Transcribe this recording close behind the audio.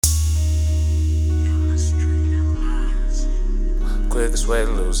quickest way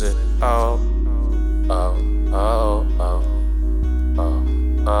to lose it. Oh, oh, oh, oh, oh,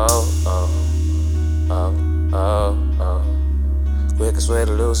 oh, oh, oh, oh, oh. Quickest way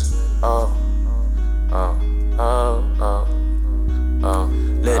to lose it. Oh, oh, oh, oh, oh.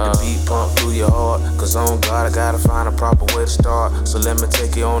 Let the beat pump through your heart, cause on God I gotta find a proper way to start. So let me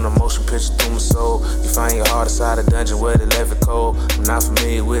take you on a motion picture through my soul. You find your heart inside a dungeon where they left it cold. I'm not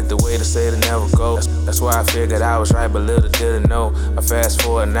familiar with the way to say to never go. That's why I figured I was right, but little did I know. I fast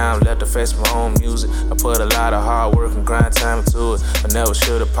forward now, I'm left to face my own music. I put a lot of hard work and grind time into it. I never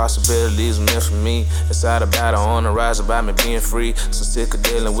sure the possibilities were meant for me. Inside a battle on the rise about me being free. So sick of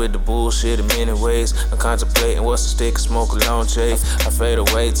dealing with the bullshit in many ways. I'm contemplating what's the stick and smoke a long chase. I fade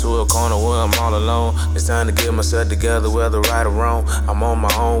away to a corner where I'm all alone. It's time to get myself together, whether right or wrong. I'm on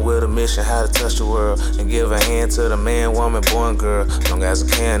my own with a mission, how to touch the world and give a hand to the man, woman, boy, and girl, long as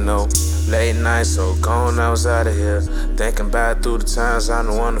I can, no. Late night, so gone, I was out of here. Thinking back through the times I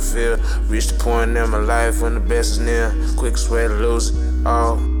don't wanna feel. Reached the point in my life when the best is near. Quickest way to lose it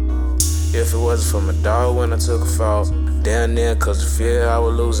all. If it wasn't for my dog when I took a fall, down there cause of fear I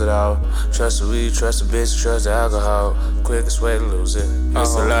would lose it all. Trust the weed, trust the bitch, trust the alcohol. Quickest way to lose it.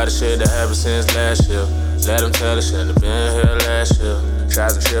 It's a lot of shit that happened since last year. Let them tell it, shouldn't have been here last year.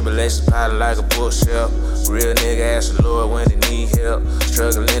 Trials and tribulations piled like a bookshelf. Real nigga ask the Lord when they need help.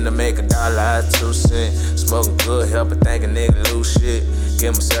 Struggling to make $1 out of 2 cents. Smoking good, helping think a nigga lose shit.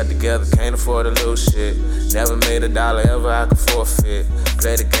 Get myself together, can't afford to lose shit. Never made $1 ever I could forfeit.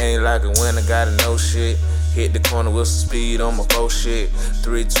 Play the game like a winner, gotta know shit. Hit the corner with some speed on my bullshit.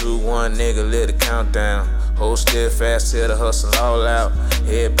 3, 2, 1, nigga, let it count down. Hold still fast till the hustle all out.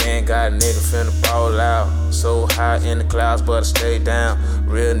 Headband got a nigga finna ball out. So high in the clouds, but I stay down.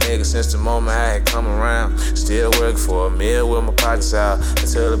 Real nigga since the moment I had come around. Still working for a meal with my pockets out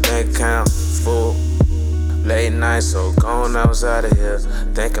until the bank account full. Late night, so gone, I was out of here.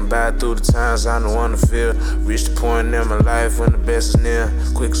 Thinking back through the times I don't wanna feel. Reached the point in my life when the best is near.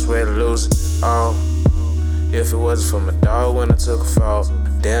 Quickest way to lose it all. If it wasn't for my dog when I took a fall,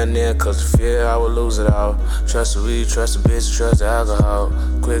 down there cause of fear I would lose it all. Trust the weed, trust the bitch, trust the alcohol.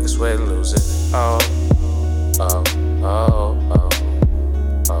 Quickest way to lose it all. Oh, oh, oh,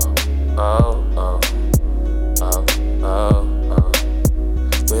 oh, oh, oh, oh, oh, oh.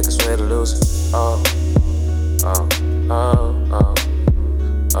 Quickest way to lose it all. Oh, oh, oh,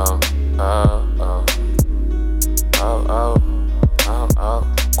 oh, oh, oh, oh, oh, oh,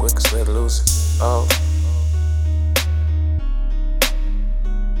 oh. Quickest way to lose it all.